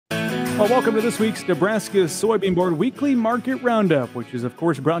Well, welcome to this week's Nebraska Soybean Board Weekly Market Roundup, which is, of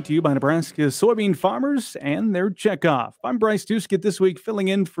course, brought to you by Nebraska soybean farmers and their checkoff. I'm Bryce Duskett this week, filling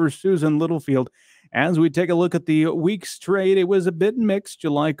in for Susan Littlefield. As we take a look at the week's trade, it was a bit mixed.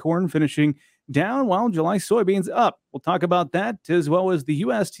 July corn finishing down while July soybeans up. We'll talk about that as well as the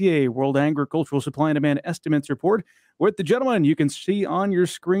USDA World Agricultural Supply and Demand Estimates report with the gentleman you can see on your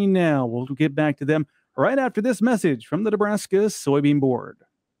screen now. We'll get back to them right after this message from the Nebraska Soybean Board.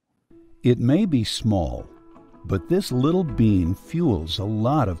 It may be small, but this little bean fuels a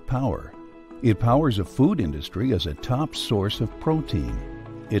lot of power. It powers a food industry as a top source of protein.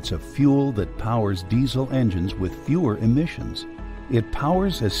 It's a fuel that powers diesel engines with fewer emissions. It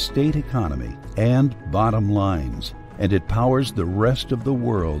powers a state economy and bottom lines, and it powers the rest of the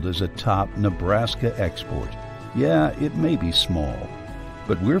world as a top Nebraska export. Yeah, it may be small,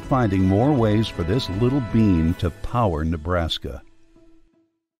 but we're finding more ways for this little bean to power Nebraska.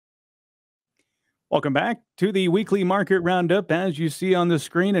 Welcome back to the weekly market roundup. As you see on the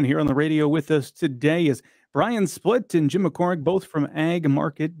screen and here on the radio with us today is Brian Splitt and Jim McCormick, both from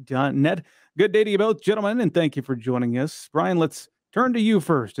agmarket.net. Good day to you both, gentlemen, and thank you for joining us. Brian, let's turn to you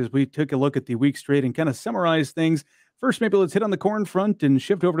first as we took a look at the week's trade and kind of summarize things. First, maybe let's hit on the corn front and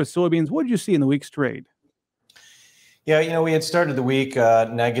shift over to soybeans. What did you see in the week's trade? Yeah, we had started the week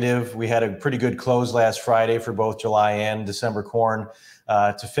negative. We had a pretty good close last Friday for both July and December corn.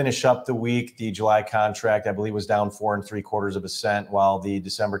 To finish up the week, the July contract, I believe, was down 4 3/4 cents, while the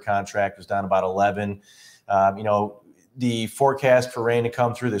December contract was down about 11. The forecast for rain to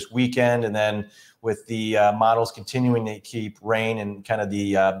come through this weekend, and then with the models continuing to keep rain and kind of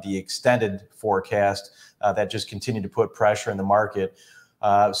the extended forecast, that just continued to put pressure in the market.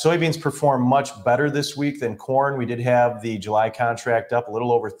 Soybeans performed much better this week than corn. We did have the July contract up a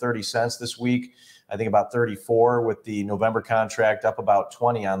little over 30 cents this week. I think about 34, with the November contract up about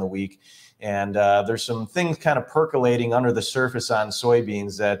 20 on the week. And there's some things kind of percolating under the surface on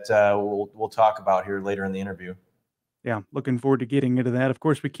soybeans that we'll talk about here later in the interview. Yeah, looking forward to getting into that. Of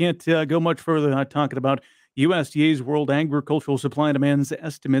course, we can't go much further without talking about USDA's World Agricultural Supply and Demand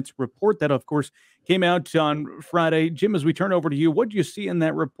Estimates report that, of course, came out on Friday. Jim, as we turn over to you, what did you see in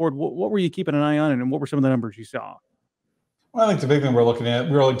that report? What were you keeping an eye on, and what were some of the numbers you saw? Well, I think the big thing we're looking at,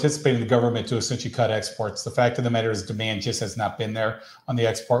 we're anticipating the government to essentially cut exports. The fact of the matter is demand just has not been there on the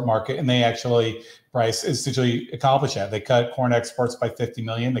export market. And they actually, Bryce, essentially accomplished that. They cut corn exports by 50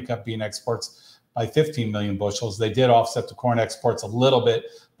 million. They cut bean exports by 15 million bushels. They did offset the corn exports a little bit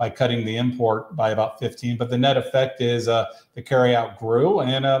by cutting the import by about 15. But the net effect is the carryout grew.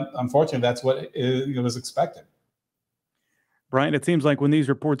 And unfortunately, that's what it was expected. Brian, it seems like when these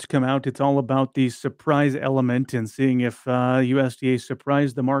reports come out, it's all about the surprise element and seeing if USDA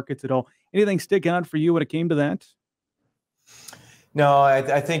surprised the markets at all. Anything stick out for you when it came to that? No,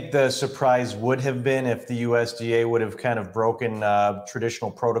 I think the surprise would have been if the USDA would have kind of broken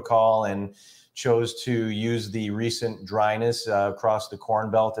traditional protocol and chose to use the recent dryness across the Corn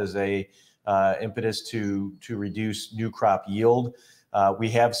Belt as a impetus to reduce new crop yield. We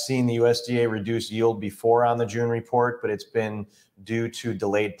have seen the USDA reduce yield before on the June report, but it's been due to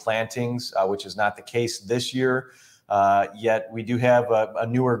delayed plantings, which is not the case this year. Yet we do have a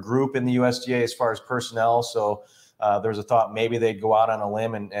newer group in the USDA as far as personnel. So there's a thought maybe they'd go out on a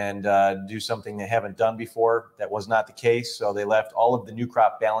limb and do something they haven't done before. That was not the case. So they left all of the new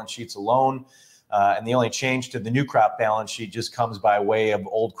crop balance sheets alone. And the only change to the new crop balance sheet just comes by way of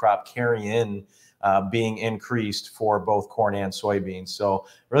old crop carry-in being increased for both corn and soybeans. So I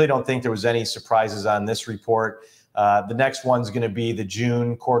really don't think there was any surprises on this report. The next one's going to be the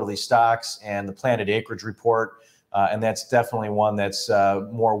June quarterly stocks and the planted acreage report. And that's definitely one that's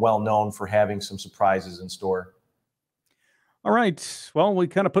more well-known for having some surprises in store. All right. Well, we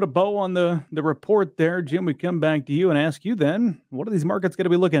kind of put a bow on the report there. Jim, we come back to you and ask you then, what are these markets going to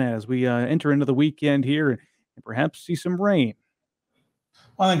be looking at as we enter into the weekend here and perhaps see some rain?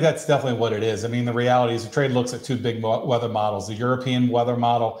 Well, I think that's definitely what it is. I mean, the reality is the trade looks at two big weather models, the European weather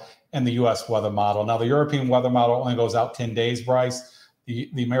model and the U.S. weather model. Now, the European weather model only goes out 10 days, Bryce.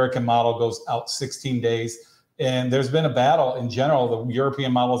 The American model goes out 16 days. And there's been a battle in general. The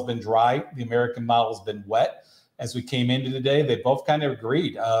European model has been dry. The American model has been wet. As we came into today, they both kind of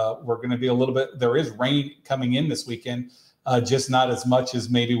agreed. We're going to be a little bit, there is rain coming in this weekend, just not as much as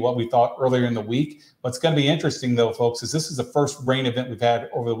maybe what we thought earlier in the week. What's going to be interesting, though, folks, is this is the first rain event we've had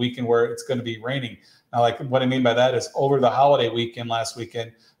over the weekend where it's going to be raining. Now, like what I mean by that is over the holiday weekend last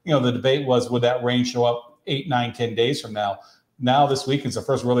weekend, the debate was, would that rain show up 8, 9, 10 days from now? Now this weekend's the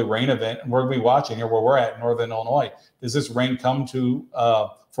first really rain event, and we're going to be watching here where we're at in Northern Illinois. Does this rain come to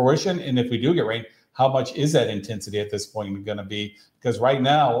fruition? And if we do get rain, how much is that intensity at this point going to be? Because right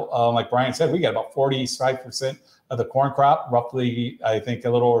now, like Brian said, we got about 45% of the corn crop, roughly, I think a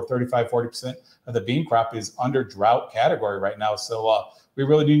little over 40% of the bean crop is under drought category right now. So we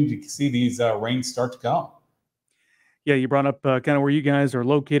really need to see these rains start to come. Yeah, you brought up kind of where you guys are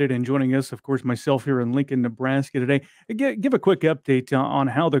located and joining us, of course, myself here in Lincoln, Nebraska today. Give a quick update on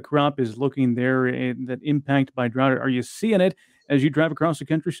how the crop is looking there and that impact by drought. Are you seeing it as you drive across the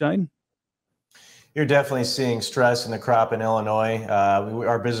countryside? You're definitely seeing stress in the crop in Illinois.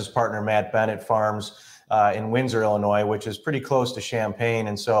 Our business partner, Matt Bennett, farms in Windsor, Illinois, which is pretty close to Champaign.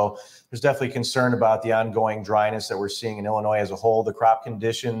 And so there's definitely concern about the ongoing dryness that we're seeing in Illinois as a whole. The crop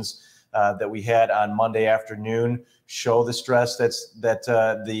conditions that we had on Monday afternoon show the stress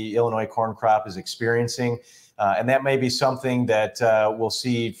that the Illinois corn crop is experiencing. And that may be something that we'll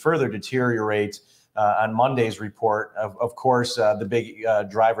see further deteriorate on Monday's report. Of course, the big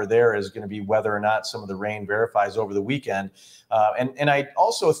driver there is going to be whether or not some of the rain verifies over the weekend. And I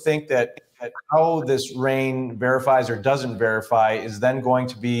also think that how this rain verifies or doesn't verify is then going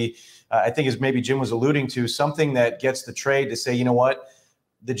to be, I think as maybe Jim was alluding to, something that gets the trade to say, you know what,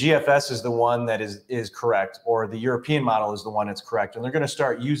 the GFS is the one that is correct, or the European model is the one that's correct. And they're going to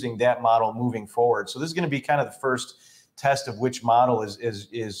start using that model moving forward. So this is going to be kind of the first test of which model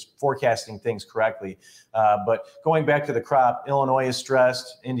is forecasting things correctly. But going back to the crop, Illinois is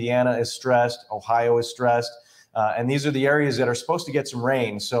stressed, Indiana is stressed, Ohio is stressed. And these are the areas that are supposed to get some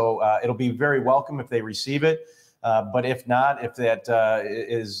rain. So it'll be very welcome if they receive it. But if not, if that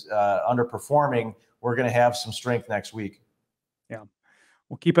is underperforming, we're going to have some strength next week. Yeah.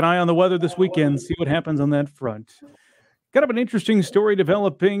 We'll keep an eye on the weather this weekend, see what happens on that front. Kind of an interesting story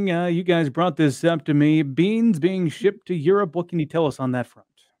developing. You guys brought this up to me. Beans being shipped to Europe. What can you tell us on that front?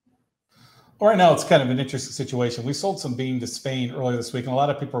 Well, right now, it's kind of an interesting situation. We sold some bean to Spain earlier this week, and a lot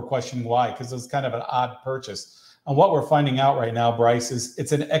of people are questioning why, because it was kind of an odd purchase. And what we're finding out right now, Bryce, is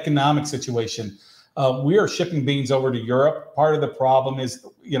it's an economic situation. We are shipping beans over to Europe. Part of the problem is,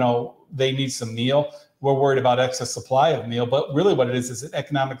 they need some meal. We're worried about excess supply of meal, but really what it is an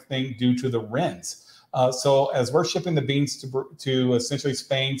economic thing due to the RINs. So as we're shipping the beans to essentially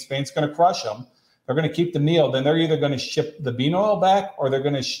Spain, Spain's going to crush them. They're going to keep the meal. Then they're either going to ship the bean oil back, or they're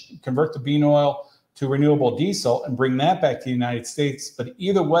going to convert the bean oil to renewable diesel and bring that back to the United States. But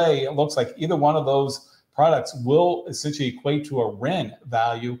either way, it looks like either one of those products will essentially equate to a RIN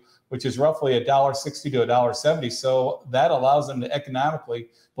value, which is roughly $1.60 to $1.70. So that allows them to economically,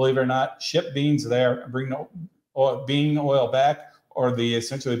 believe it or not, ship beans there and bring bean oil back, or the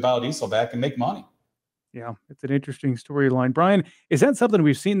essentially biodiesel back, and make money. Yeah, it's an interesting storyline. Brian, is that something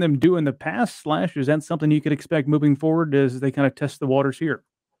we've seen them do in the past, / is that something you could expect moving forward as they kind of test the waters here?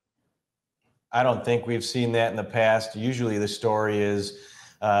 I don't think we've seen that in the past. Usually the story is,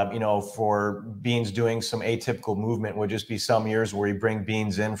 for beans doing some atypical movement would just be some years where you bring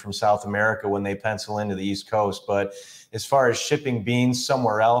beans in from South America when they pencil into the East Coast. But as far as shipping beans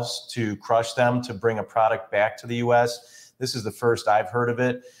somewhere else to crush them to bring a product back to the U.S., this is the first I've heard of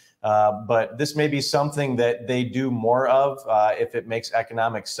it. But this may be something that they do more of if it makes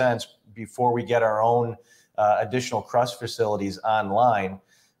economic sense before we get our own additional crush facilities online.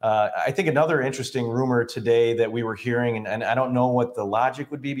 I think another interesting rumor today that we were hearing, and I don't know what the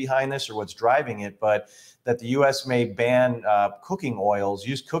logic would be behind this or what's driving it, but that the U.S. may ban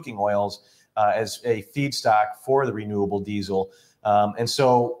used cooking oils as a feedstock for the renewable diesel. And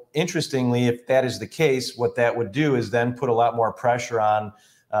so interestingly, if that is the case, what that would do is then put a lot more pressure on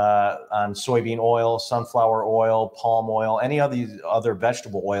soybean oil, sunflower oil, palm oil, any of these other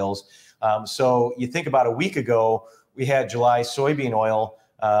vegetable oils. So you think about a week ago, we had July soybean oil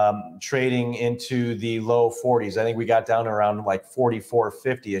trading into the low 40s. I think we got down to around like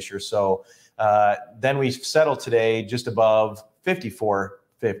 44.50-ish or so. Then we settled today just above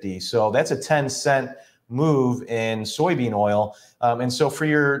 54.50. So that's a 10-cent move in soybean oil. And so for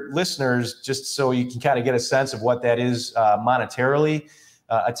your listeners, just so you can kind of get a sense of what that is monetarily,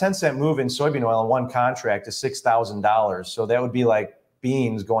 a 10-cent move in soybean oil in one contract is $6,000. So that would be like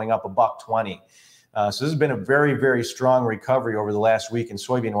beans going up $1.20. So this has been a very, very strong recovery over the last week in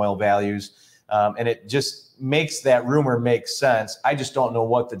soybean oil values. And it just makes that rumor make sense. I just don't know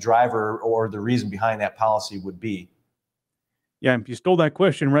what the driver or the reason behind that policy would be. Yeah, if you stole that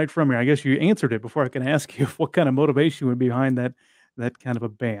question right from me, I guess you answered it before I can ask you what kind of motivation would be behind that kind of a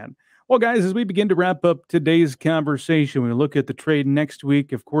ban. Well, guys, as we begin to wrap up today's conversation, we look at the trade next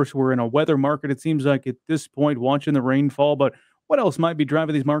week. Of course, we're in a weather market, it seems like at this point, watching the rainfall. But what else might be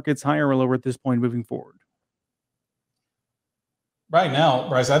driving these markets higher or lower at this point moving forward? Right now,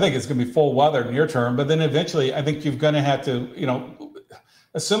 Bryce, I think it's going to be full weather near term. But then eventually, I think you're going to have to,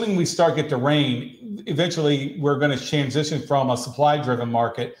 assuming we get to rain, eventually we're going to transition from a supply-driven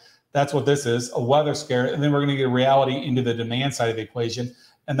market. That's what this is, a weather scare. And then we're going to get reality into the demand side of the equation.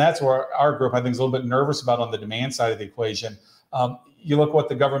 And that's where our group, I think, is a little bit nervous about on the demand side of the equation. You look what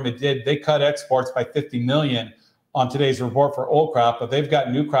the government did. They cut exports by 50 million on today's report for old crop, but they've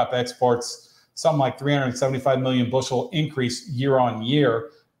got new crop exports, something like 375 million bushel increase year on year.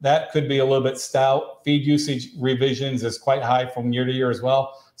 That could be a little bit stout. Feed usage revisions is quite high from year to year as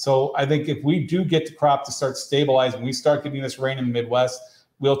well. So I think if we do get the crop to start stabilizing, we start getting this rain in the Midwest,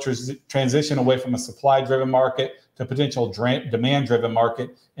 we'll transition away from a supply-driven market to potential demand-driven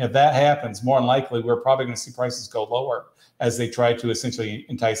market. And if that happens, more than likely, we're probably going to see prices go lower as they try to essentially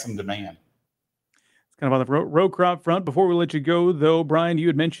entice some demand. It's kind of on the row crop front. Before we let you go, though, Brian, you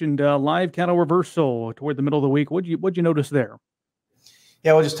had mentioned live cattle reversal toward the middle of the week. What'd you notice there?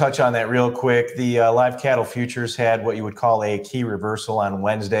 Yeah, we'll just touch on that real quick. The live cattle futures had what you would call a key reversal on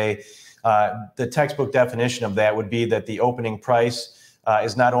Wednesday. The textbook definition of that would be that the opening price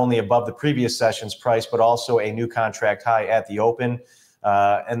is not only above the previous session's price, but also a new contract high at the open.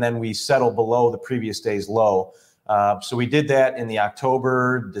 And then we settle below the previous day's low. So we did that in the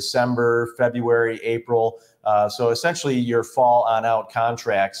October, December, February, April. So essentially your fall on out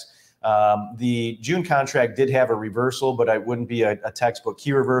contracts. The June contract did have a reversal, but it wouldn't be a textbook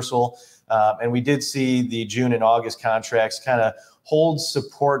key reversal. And we did see the June and August contracts kind of hold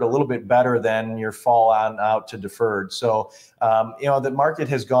support a little bit better than your fall on out to deferred. So, the market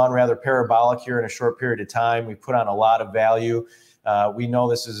has gone rather parabolic here in a short period of time. We put on a lot of value. We know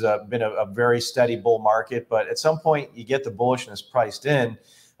this has been a very steady bull market, but at some point you get the bullishness priced in.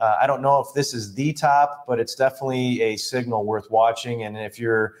 I don't know if this is the top, but it's definitely a signal worth watching. And if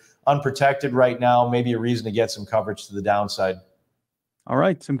you're unprotected right now, maybe a reason to get some coverage to the downside. All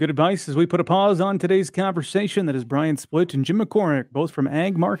right, some good advice as we put a pause on today's conversation. That is Brian Splitt and Jim McCormick, both from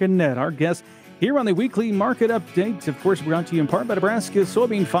Ag Market Net, our guests here on the weekly market update. Of course, brought to you in part by Nebraska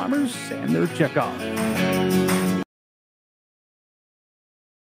soybean farmers and their checkoff.